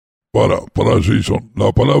Para Jason,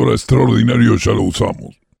 la palabra extraordinario ya la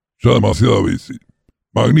usamos, ya demasiadas veces.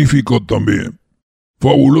 Magnífico también.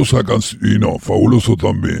 Fabulosa canción, y no, fabuloso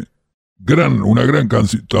también. Una gran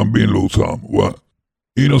canción también lo usamos. Bueno,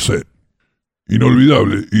 y no sé,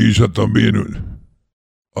 inolvidable, y ya también,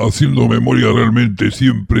 haciendo memoria realmente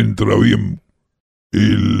siempre entra bien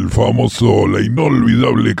la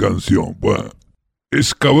inolvidable canción. Bueno,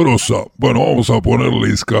 escabrosa. Bueno, vamos a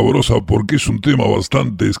ponerle escabrosa porque es un tema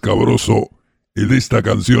bastante escabroso. El de esta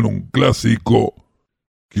canción, un clásico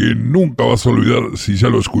que nunca vas a olvidar si ya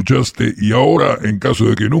lo escuchaste. Y ahora, en caso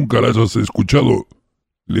de que nunca la hayas escuchado,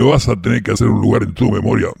 le vas a tener que hacer un lugar en tu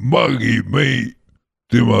memoria. Maggie May,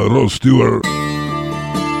 tema de Rod Stewart.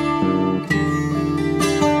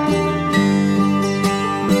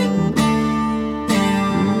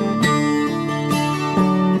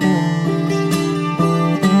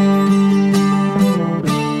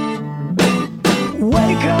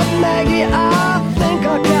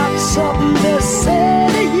 Something to say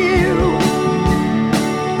to you.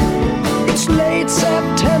 It's late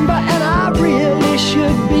September and I really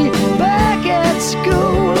should be back at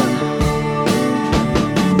school.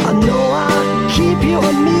 I know I keep you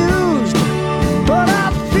amused, but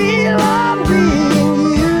I feel I'm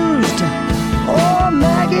being used. Oh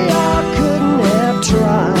Maggie, I couldn't have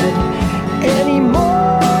tried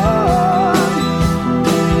anymore.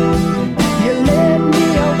 You led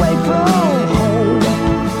me away from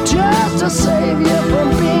to save you from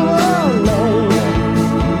being alone.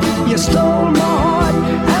 You stole my heart,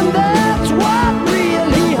 and that's what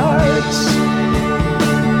really hurts.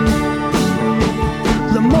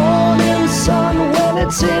 The morning sun, when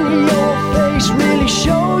it's in your face, really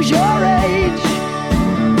shows your age.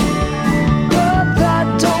 But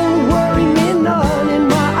that don't worry me none. In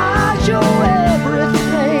my eyes, you're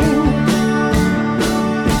everything.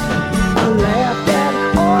 I laughed at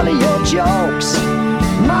all of your jokes.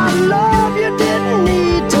 My love, you didn't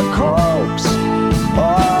need to coax.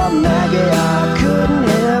 Oh, Maggie, I couldn't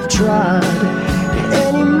have tried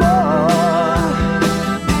anymore.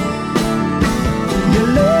 You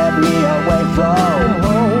led me away from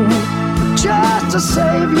home just to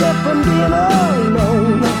save you from being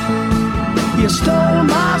alone. You stole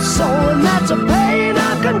my soul, and that's a pain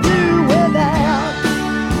I can do without.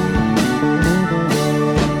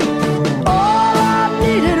 All I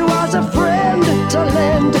needed was a friend to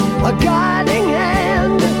lend a guiding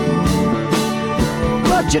hand,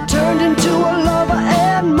 but you turned into a lover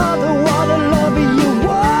and mother. What a lover, you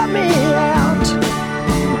wore me out.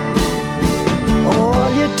 All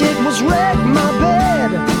you did was wreck my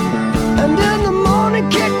bed, and in the morning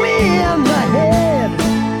kick me in the head.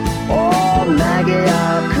 Oh Maggie,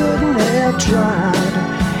 I couldn't have tried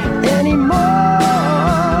anymore.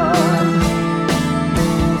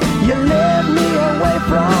 You led me away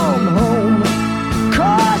from home,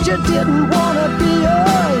 'cause you didn't want to be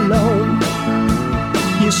alone.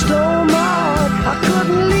 You stole my heart, I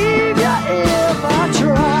couldn't leave you if I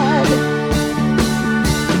tried.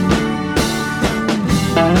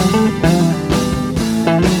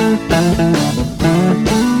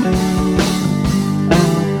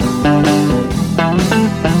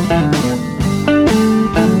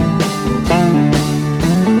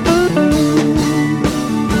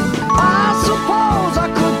 I suppose I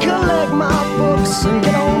could collect my books and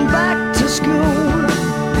get on back to school,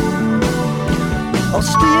 or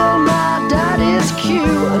steal my daddy's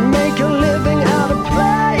cue and make a living out of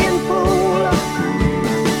playing pool,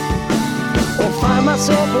 or find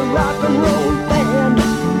myself a rock and roll band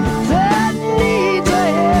that needs a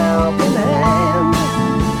helping hand.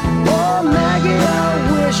 Oh Maggie, I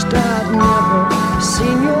wished I'd never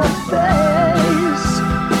seen your face.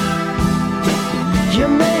 You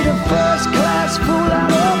made a first-class fool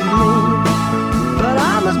out of me, but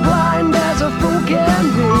I'm as blind as a fool can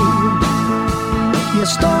be. You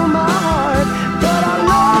stole my heart, but I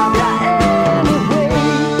love you anyway.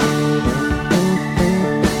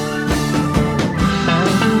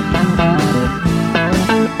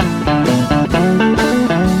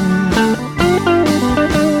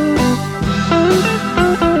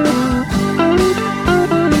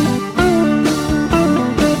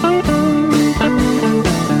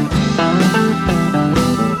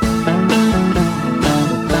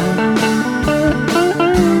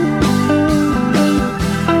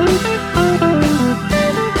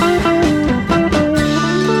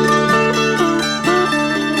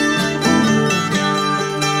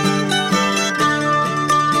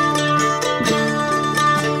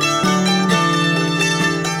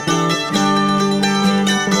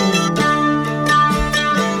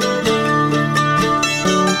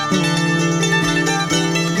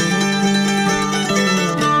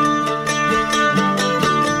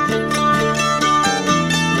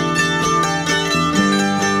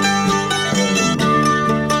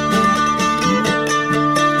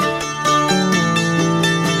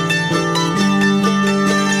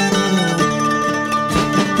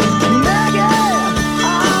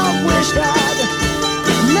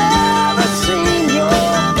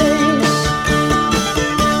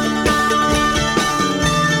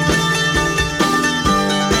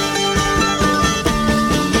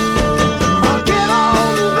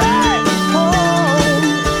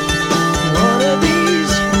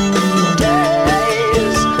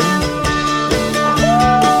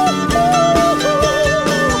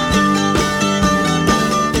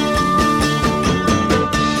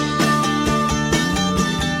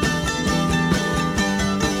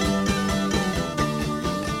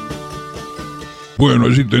 Bueno,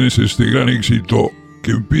 allí tenés este gran éxito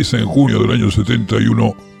que empieza en junio del año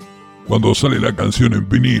 71, cuando sale la canción en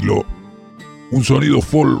vinilo. Un sonido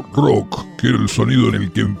folk rock, que era el sonido en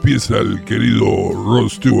el que empieza el querido Rod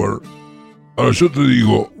Stewart. Ahora yo te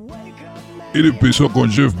digo, él empezó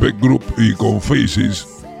con Jeff Beck Group y con Faces.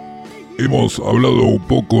 Hemos hablado un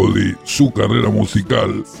poco de su carrera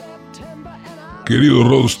musical. Querido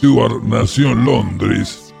Rod Stewart nació en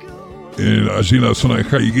Londres, allí en la zona de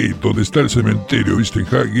Highgate, donde está el cementerio, ¿viste? En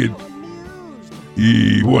Highgate.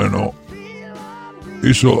 Y bueno,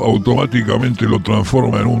 eso automáticamente lo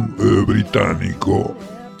transforma en un británico.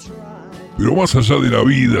 Pero más allá de la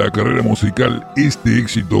vida, la carrera musical, este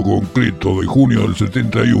éxito concreto de junio del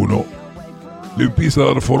 71 le empieza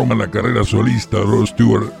a dar forma a la carrera solista de Rod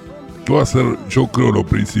Stewart, que va a ser, yo creo, lo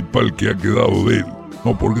principal que ha quedado de él,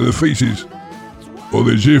 ¿no? Porque de Faces o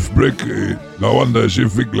de Jeff Beck, la banda de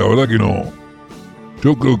Jeff Beck, la verdad que no.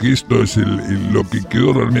 Yo creo que esto es lo que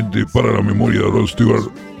quedó realmente para la memoria de Rod Stewart.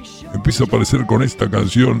 Empieza a aparecer con esta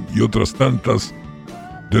canción y otras tantas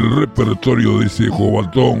del repertorio de ese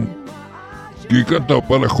jovatón que canta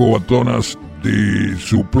para jovatonas de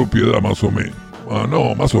su propia edad, más o menos. Ah,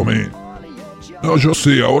 no, más o menos. No, yo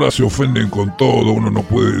sé, ahora se ofenden con todo, uno no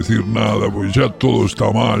puede decir nada, porque ya todo está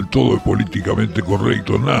mal, todo es políticamente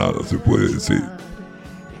correcto, nada se puede decir.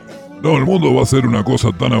 No, el mundo va a ser una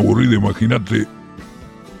cosa tan aburrida, imagínate.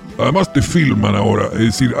 Además te filman ahora, es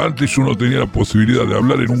decir, antes uno tenía la posibilidad de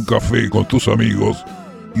hablar en un café con tus amigos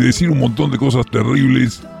y decir un montón de cosas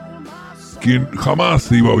terribles que jamás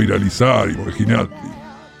se iba a viralizar, imagínate.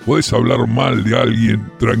 Podés hablar mal de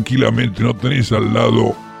alguien tranquilamente, no tenés al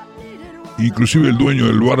lado. Inclusive el dueño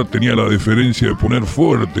del bar tenía la deferencia de poner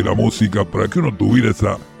fuerte la música para que uno tuviera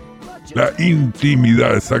la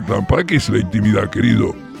intimidad exacta. ¿Para qué es la intimidad,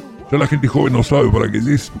 querido? Ya la gente joven no sabe para qué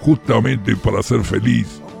es, justamente para ser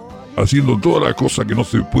feliz, haciendo todas las cosas que no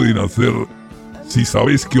se pueden hacer si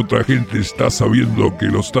sabes que otra gente está sabiendo que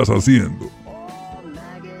lo estás haciendo.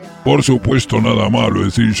 Por supuesto, nada malo,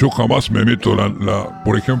 es decir, yo jamás me meto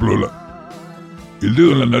por ejemplo, el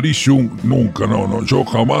dedo en la nariz, yo nunca, no, yo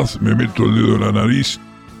jamás me meto el dedo en la nariz.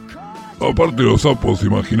 Aparte de los sapos,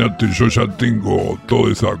 imagínate, yo ya tengo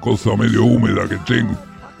toda esa cosa medio húmeda que tengo.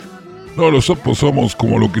 No, los sapos somos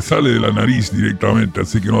como lo que sale de la nariz directamente,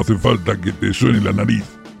 así que no hace falta que te suene la nariz.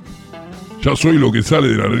 Ya soy lo que sale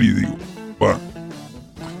de la nariz, digo. Bueno,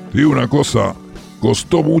 te digo una cosa,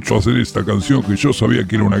 costó mucho hacer esta canción que yo sabía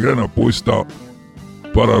que era una gran apuesta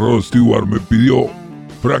para Rod Stewart. Me pidió,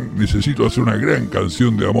 Frank, necesito hacer una gran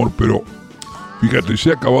canción de amor, pero fíjate, se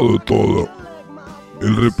ha acabado todo.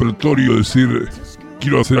 El repertorio, decir,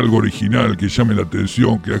 quiero hacer algo original que llame la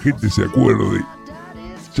atención, que la gente se acuerde.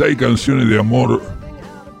 Ya hay canciones de amor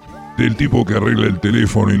del tipo que arregla el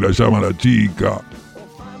teléfono y la llama a la chica,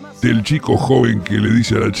 del chico joven que le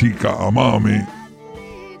dice a la chica, amame,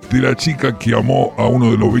 de la chica que amó a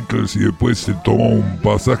uno de los Beatles y después se tomó un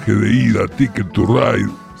pasaje de ida, Ticket to Ride.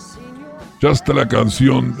 Ya está la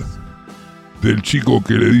canción del chico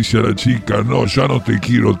que le dice a la chica, no, ya no te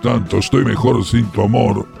quiero tanto, estoy mejor sin tu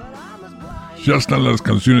amor. Ya están las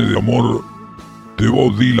canciones de amor de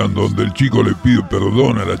Bob Dylan, donde el chico le pide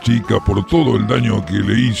perdón a la chica por todo el daño que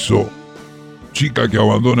le hizo. Chica que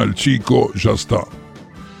abandona al chico, ya está.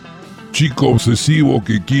 Chico obsesivo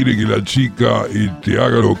que quiere que la chica te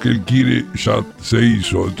haga lo que él quiere, ya se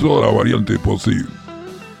hizo, de todas las variantes posibles.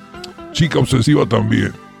 Chica obsesiva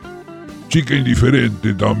también. Chica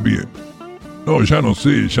indiferente también. No, ya no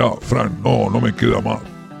sé, ya, Frank, no me queda más.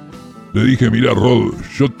 Le dije, mira, Rod,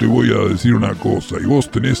 yo te voy a decir una cosa, y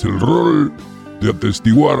vos tenés el rol de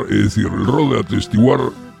atestiguar, es decir, el rol de atestiguar,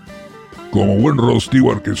 como buen Rod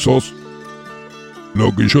Stewart que sos,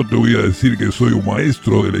 lo que yo te voy a decir, que soy un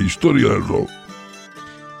maestro de la historia del rock.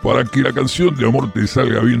 Para que la canción de amor te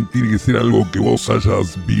salga bien, tiene que ser algo que vos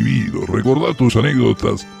hayas vivido. Recordá tus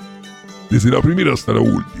anécdotas desde la primera hasta la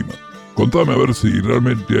última. Contame a ver si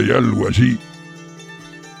realmente hay algo allí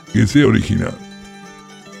que sea original.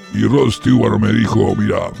 Y Rod Stewart me dijo,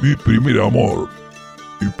 mira, mi primer amor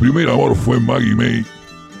fue Maggie May,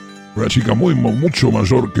 una chica mucho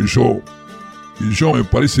mayor que yo. Y yo me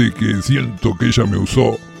parece que siento que ella me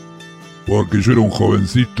usó, porque yo era un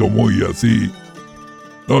jovencito muy así.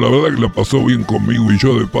 No, la verdad que la pasó bien conmigo y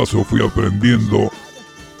yo de paso fui aprendiendo,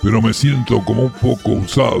 pero me siento como un poco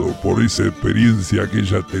usado por esa experiencia que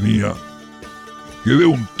ella tenía. Quedé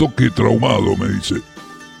un toque traumado, me dice.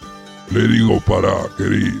 Le digo, pará,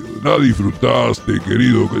 querido, nada disfrutaste,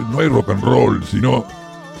 querido, que no hay rock and roll, sino...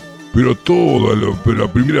 Pero la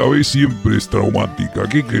primera vez siempre es traumática.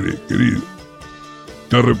 ¿Qué querés, querido?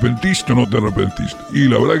 ¿Te arrepentiste o no te arrepentiste? Y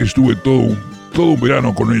la verdad que estuve todo un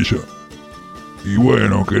verano con ella. Y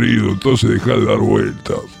bueno, querido, entonces dejá de dar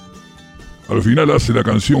vueltas. Al final hace la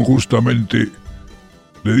canción justamente,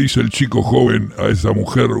 le dice el chico joven a esa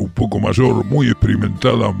mujer un poco mayor, muy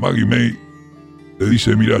experimentada, Maggie May, le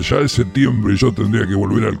dice, mira, ya es septiembre, yo tendría que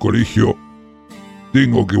volver al colegio,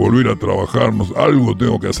 tengo que volver a trabajar, algo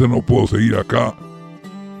tengo que hacer, no puedo seguir acá.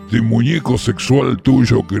 De muñeco sexual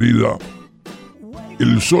tuyo, querida,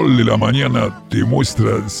 el sol de la mañana te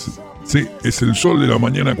muestra, sí, es el sol de la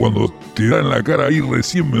mañana cuando te da en la cara, ahí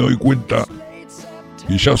recién me doy cuenta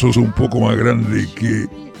que ya sos un poco más grande que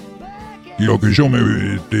lo que yo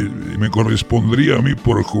me correspondría a mí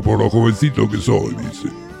por lo jovencito que soy, dice.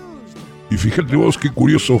 Y fíjate vos qué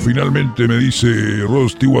curioso, finalmente me dice Rod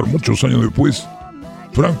Stewart muchos años después,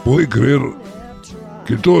 Frank, ¿podés creer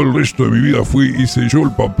que todo el resto de mi vida hice yo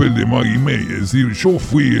el papel de Maggie May? Es decir, yo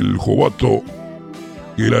fui el jovato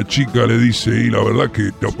que la chica le dice, y la verdad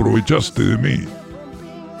que te aprovechaste de mí,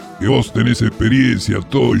 que vos tenés experiencia,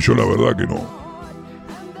 todo, y yo la verdad que no.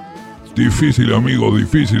 Difícil, amigos,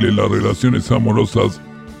 difícil en las relaciones amorosas,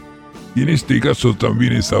 y en este caso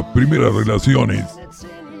también esas primeras relaciones,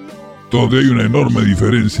 donde hay una enorme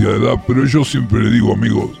diferencia de edad, pero yo siempre le digo,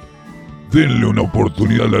 amigos, denle una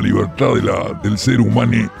oportunidad a la libertad del ser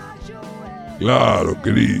humano. Claro,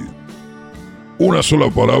 querido. Una sola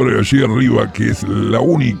palabra allí arriba, que es la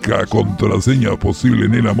única contraseña posible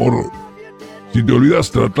en el amor. Si te olvidas,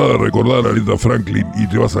 trata de recordar a Aretha Franklin y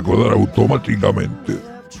te vas a acordar automáticamente.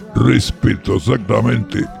 Respeto,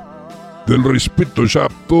 exactamente. Del respeto ya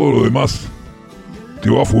todo lo demás te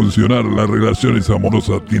va a funcionar. Las relaciones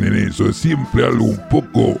amorosas tienen eso. Es siempre algo un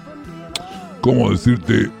poco, ¿cómo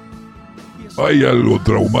decirte? Hay algo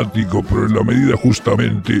traumático, pero en la medida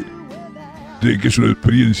justamente de que es una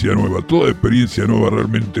experiencia nueva. Toda experiencia nueva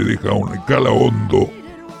realmente deja una cala hondo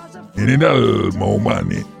en el alma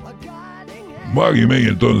humana. Maggie May,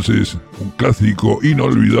 entonces, un clásico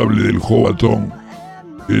inolvidable del jovatón.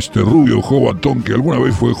 Este rubio jovatón que alguna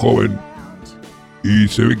vez fue joven. Y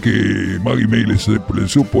se ve que Maggie May le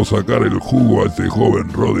supo sacar el jugo a este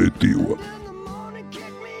joven Rod Stewart.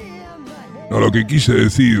 No, lo que quise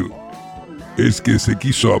decir es que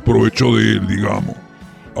aprovechó de él, digamos.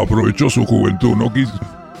 Aprovechó su juventud,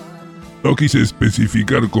 no quise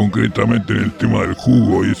especificar concretamente en el tema del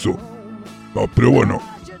jugo y eso. No, pero bueno.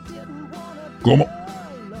 ¿Cómo?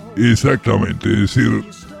 Exactamente, es decir,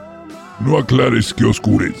 no aclares que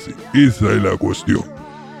oscurece. Esa es la cuestión.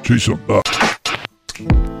 Jason.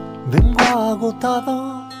 Vengo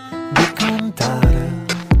agotado de cantar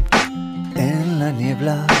en la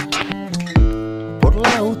niebla por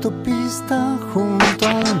la autopista junto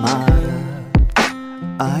al mar.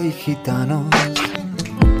 Hay gitanos,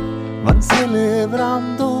 van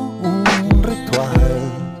celebrando un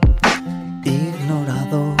ritual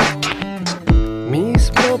ignorado.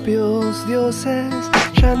 Mis propios dioses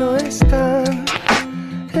ya no están,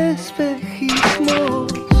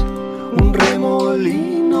 espejismos, Un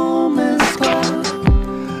remolino mezcla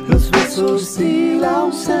los besos y la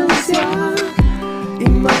ausencia.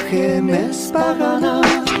 Imágenes paganas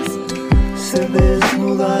se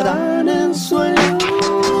desnudarán en sueños.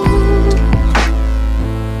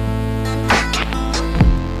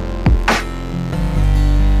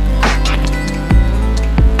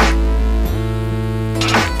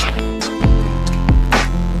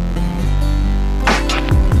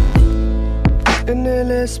 en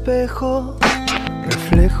el espejo,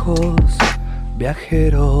 reflejos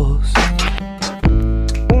viajeros,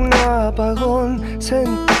 un apagón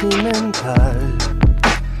sentimental,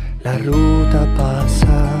 la ruta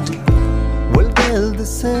pasa, vuelve el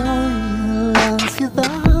deseo y la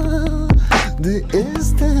ansiedad de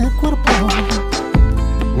este cuerpo.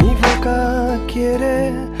 mi boca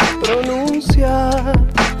quiere pronunciar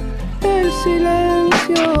el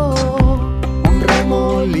silencio. Un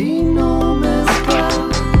remolino mezcla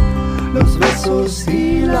los besos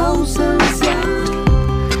y la ausencia.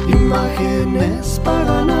 Imágenes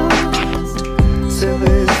paganas se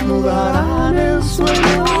desnudarán en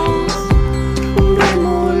sueños. Un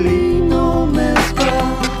remolino mezcla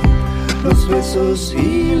los besos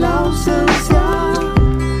y la ausencia.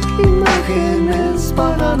 Imágenes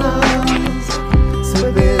paganas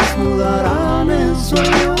se desnudarán en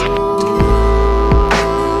sueños.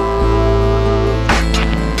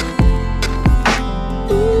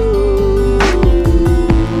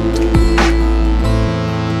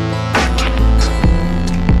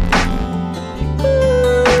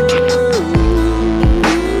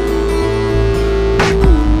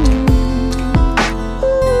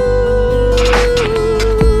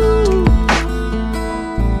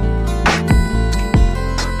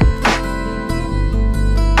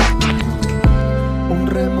 un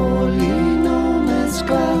remolino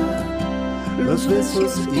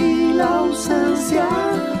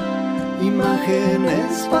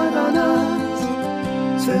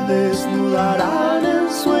se desnudarán en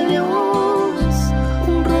sueños,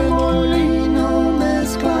 un remolino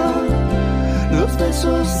mezcla los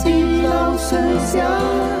besos y la ausencia,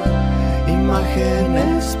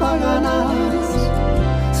 imágenes paganas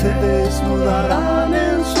se desnudarán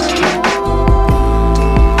en sueños.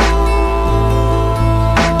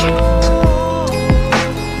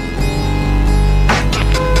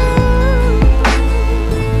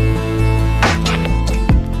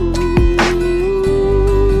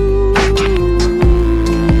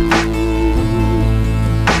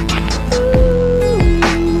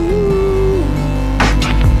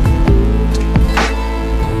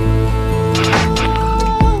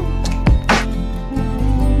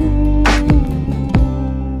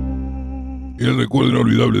 El recuerdo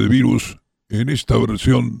inolvidable de Virus en esta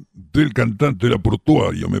versión del cantante de La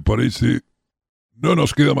Portuaria, me parece. No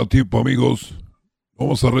nos queda más tiempo, amigos.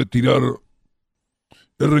 Vamos a retirar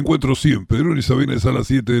el reencuentro siempre, de lunes a viernes a las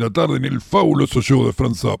 7 de la tarde en el fabuloso show de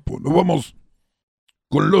Franz Zappo. Nos vamos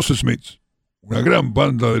con Los Smiths, una gran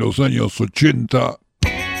banda de los años 80,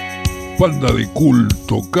 banda de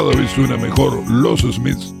culto, cada vez suena mejor Los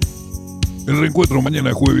Smiths. El reencuentro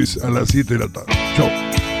mañana jueves a las 7 de la tarde. Chao.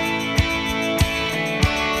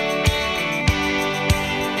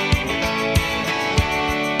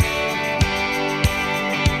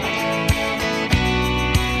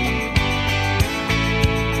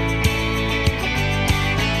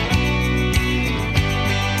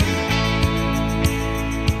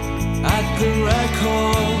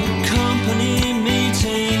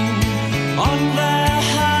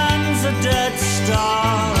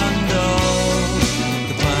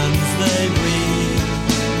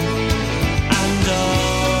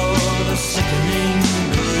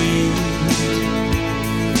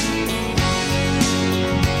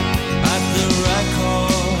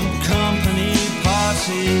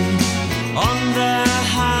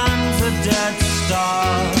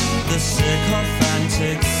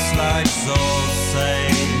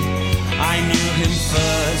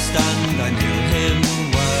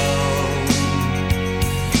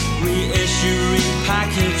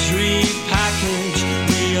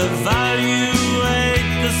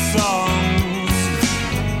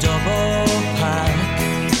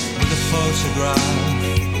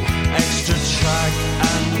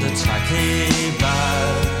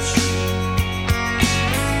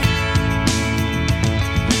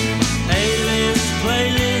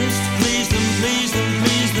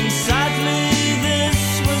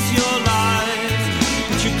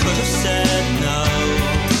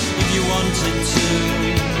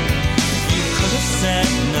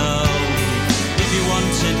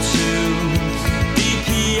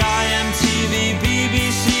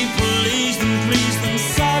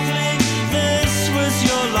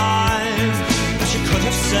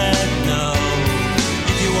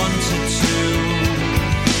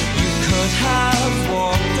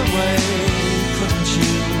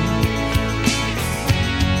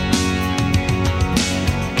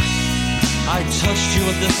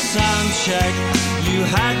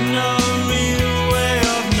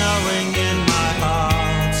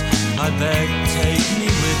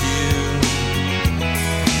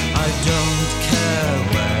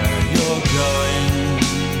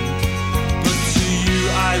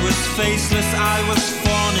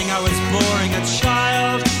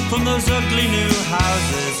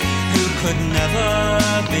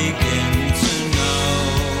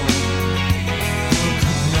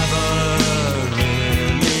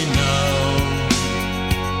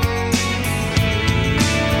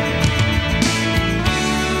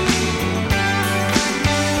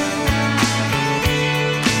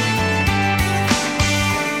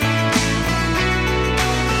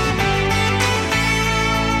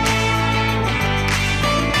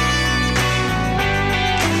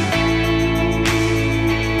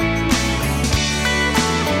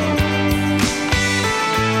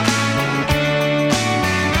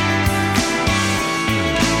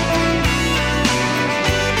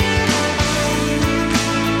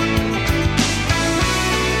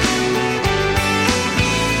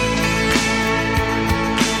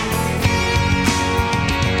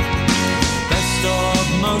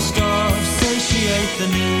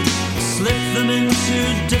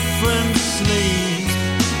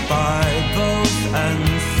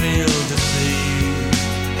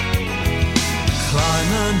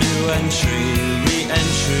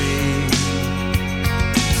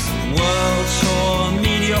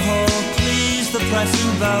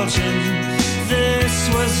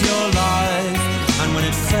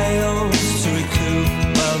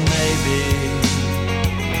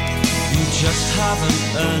 Just haven't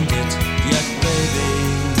earned it yet,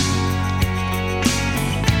 baby.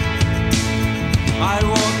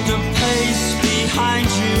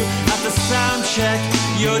 sound check.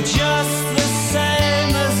 You're just the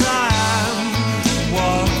same as I am.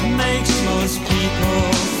 What makes most people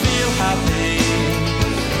feel happy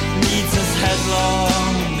leads us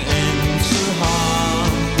headlong into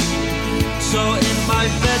harm. So in my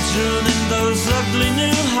bedroom, in those ugly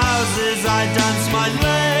new houses, I dance my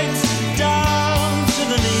legs down to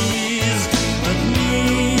the knees. But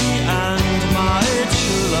me and my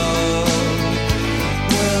true love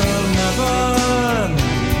will never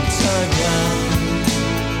meet again.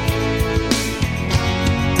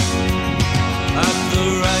 At the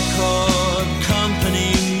record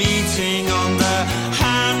company meeting, on their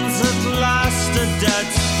hands at last a dead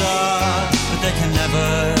star. But they can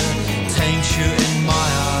never taint you in my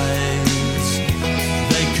eyes.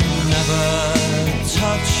 They can never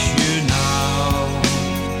touch you now.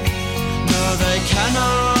 No, they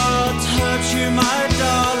cannot hurt you, my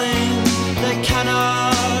darling. They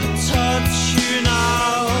cannot touch you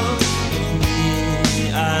now. Me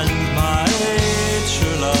and my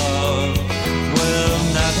true love will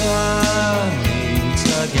never meet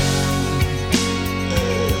again.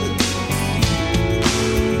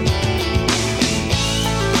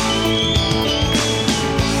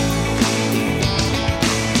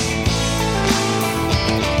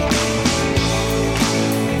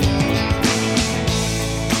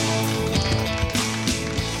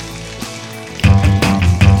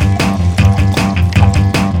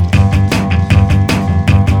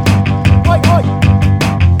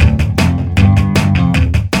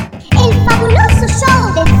 El fabuloso show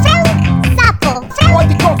de Frank Zappo. Why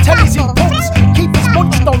the cocktails in pots? Keep us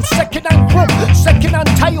munched on second-hand crook, second-hand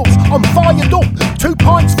tails. I'm fired up. 2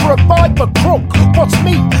 pints for a Biber crook. What's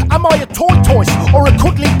me? Am I a toy or a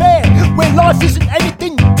cuddly bear? Where life isn't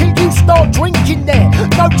anything till you start drinking there.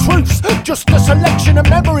 No truths, just a selection of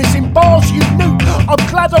memories in bars you knew. I'm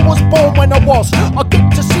glad I was born when I was. I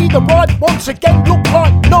get to see the ride once again look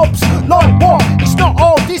like knobs. Like what? It's not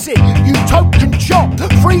hard, is it? You token chop,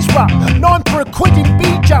 freeze wrap, 9 for a quid in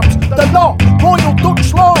B-jams. The lot, Royal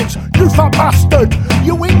Dutch lines. You fat bastard,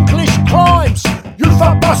 you English crimes. You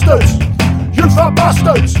fat bastards, you fat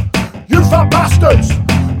bastards, you fat bastards,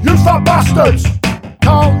 you fat bastards.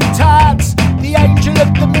 Contacts, the angel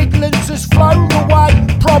of the Midlands has flown away,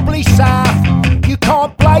 probably south. You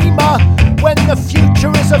can't blame her when the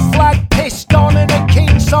future is a flag pissed on and a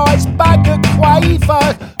king-size bag of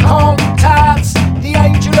quaver. Contacts, the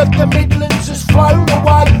angel of the Midlands has flown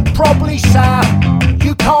away, probably south.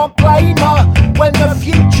 You can't blame her when the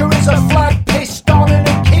future is a flag pissed on and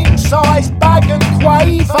a king-size bag of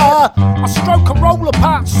quaver. I stroke a roll-up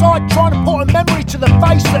outside, trying to put a memory to the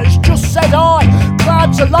face that has just said I.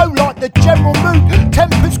 Clouds are low like the general mood,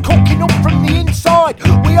 tempers cooking up from the inside.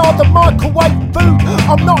 We are the microwave food,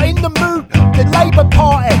 I'm not in the mood. The Labour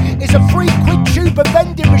Party is a £3 tube of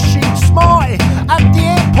vending machine smarty. At the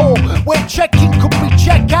airport, where check-in could be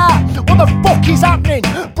check-out. What the fuck is happening?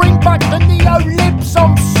 Bring back the neo-libs,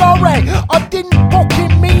 I'm sorry. I didn't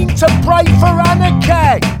fucking mean to pray for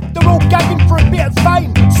anarchy. They're all gagging for a bit of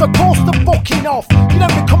fame, so course the booking off. You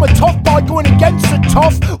don't become a toff by going against a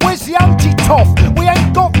toff. Where's the anti-toff? We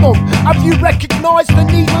ain't got none. Have you recognised the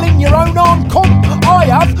needle in your own arm, cunt? I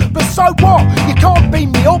have, but so what? You can't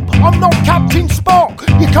beam me up, I'm not Captain Spock.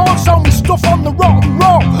 You can't sell me stuff on the rotten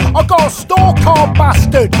rock. I got a store card,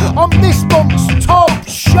 bastard. I'm this month's top.